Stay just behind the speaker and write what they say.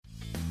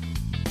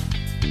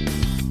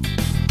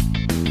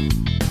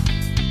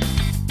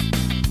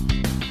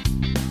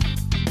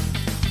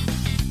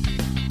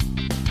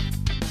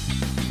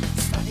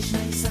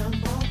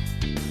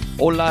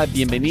Hola,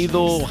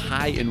 bienvenido,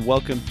 hi, and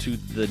welcome to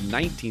the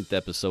 19th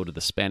episode of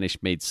the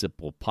Spanish Made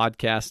Simple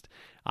podcast.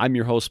 I'm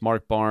your host,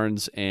 Mark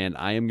Barnes, and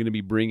I am going to be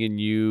bringing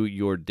you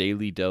your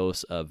daily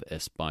dose of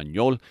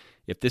español.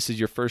 If this is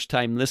your first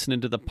time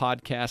listening to the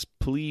podcast,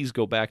 please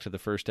go back to the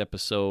first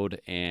episode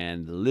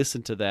and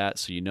listen to that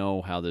so you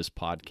know how this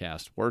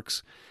podcast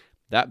works.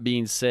 That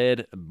being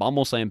said,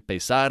 vamos a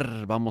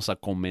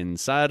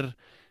comenzar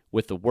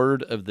with the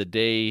word of the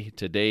day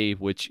today,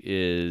 which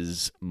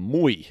is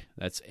muy.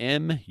 That's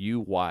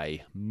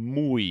M-U-Y,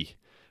 muy,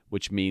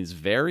 which means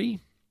very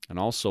and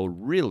also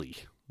really,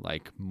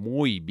 like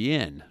muy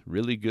bien,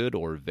 really good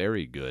or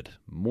very good,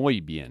 muy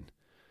bien.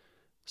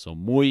 So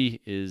muy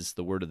is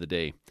the word of the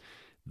day.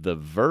 The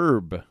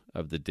verb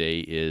of the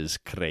day is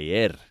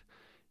creer,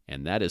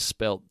 and that is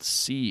spelled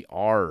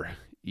C-R-E-E-R,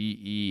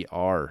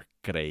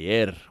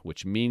 creer,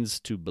 which means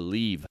to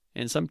believe,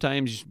 and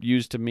sometimes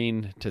used to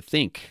mean to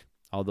think.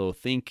 Although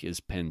think is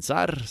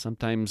pensar,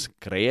 sometimes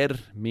creer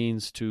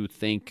means to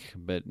think,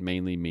 but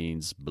mainly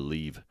means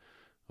believe,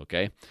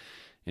 okay?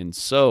 And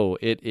so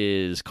it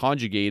is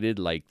conjugated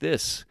like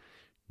this.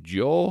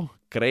 Yo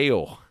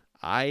creo,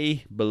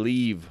 I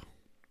believe.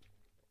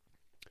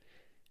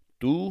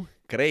 Tú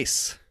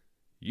crees,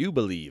 you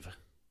believe.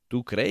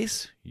 Tú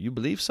crees, you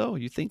believe so,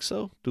 you think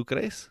so, tú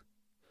crees.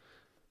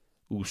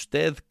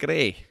 Usted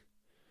cree,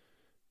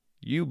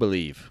 you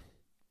believe.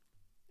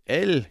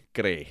 Él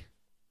cree,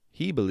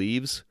 he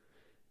believes,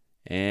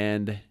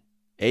 and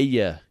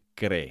ella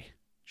cree,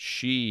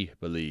 she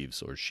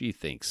believes or she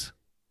thinks.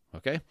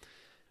 Okay?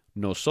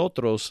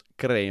 Nosotros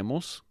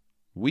creemos,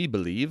 we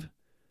believe.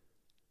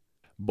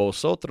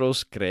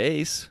 Vosotros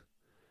creéis,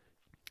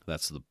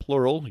 that's the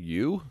plural,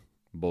 you.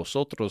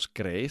 Vosotros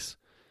creéis.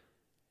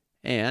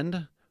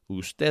 And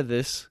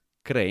ustedes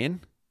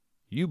creen,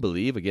 you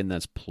believe, again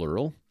that's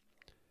plural.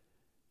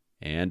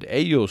 And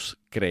ellos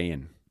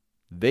creen,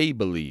 they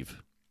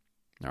believe.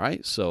 All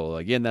right, so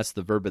again, that's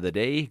the verb of the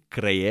day,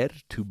 creer,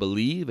 to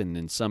believe, and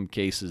in some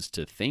cases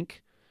to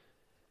think.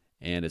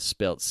 And it's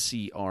spelled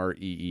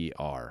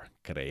C-R-E-E-R,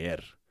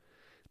 creer.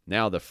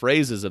 Now, the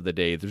phrases of the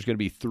day, there's going to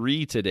be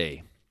 3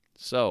 today.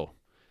 So,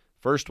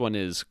 first one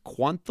is,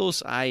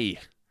 ¿cuántos hay?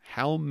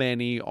 How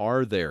many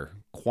are there?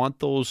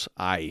 ¿Cuántos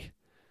hay?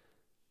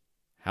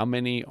 How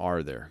many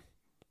are there?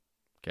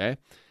 Okay.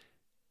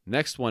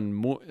 Next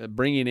one,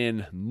 bringing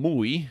in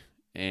muy,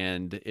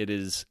 and it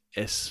is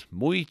es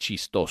muy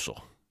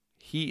chistoso.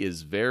 He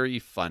is very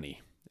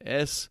funny.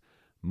 Es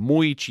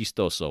muy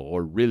chistoso,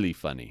 or really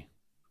funny.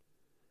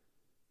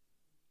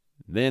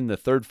 Then the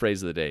third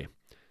phrase of the day.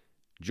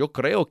 Yo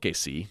creo que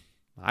sí.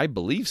 I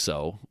believe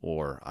so,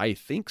 or I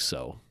think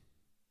so.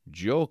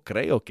 Yo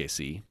creo que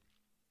sí.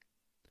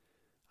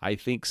 I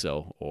think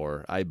so,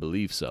 or I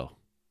believe so.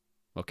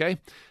 Okay?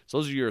 So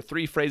those are your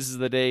 3 phrases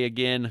of the day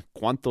again.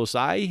 ¿Cuántos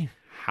hay?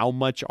 How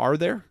much are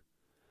there?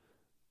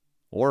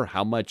 Or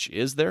how much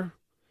is there?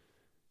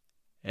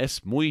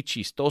 Es muy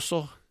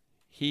chistoso.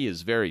 He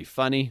is very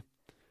funny.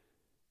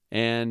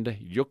 And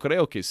yo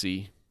creo que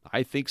sí.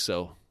 I think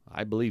so.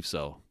 I believe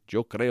so.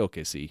 Yo creo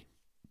que sí.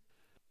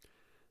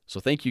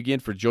 So thank you again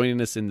for joining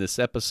us in this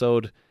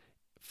episode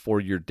for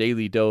your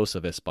daily dose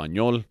of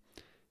español.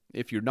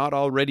 If you're not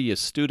already a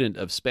student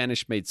of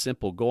Spanish Made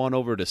Simple, go on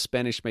over to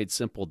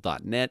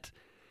SpanishMadeSimple.net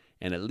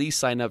and at least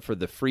sign up for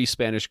the free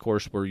Spanish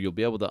course where you'll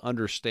be able to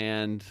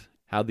understand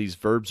how these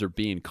verbs are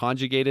being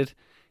conjugated.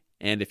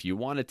 And if you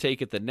want to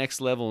take it the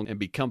next level and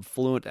become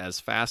fluent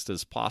as fast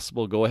as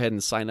possible, go ahead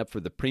and sign up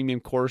for the premium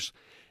course.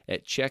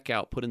 At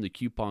checkout, put in the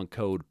coupon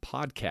code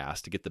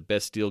PODCAST to get the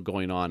best deal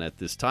going on at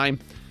this time.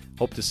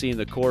 Hope to see you in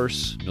the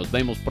course. Nos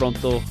vemos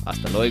pronto.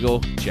 Hasta luego.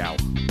 Ciao.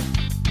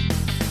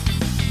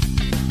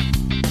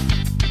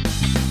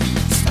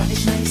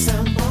 Spanish Made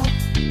Simple.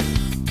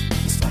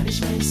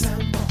 Spanish Made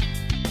Simple.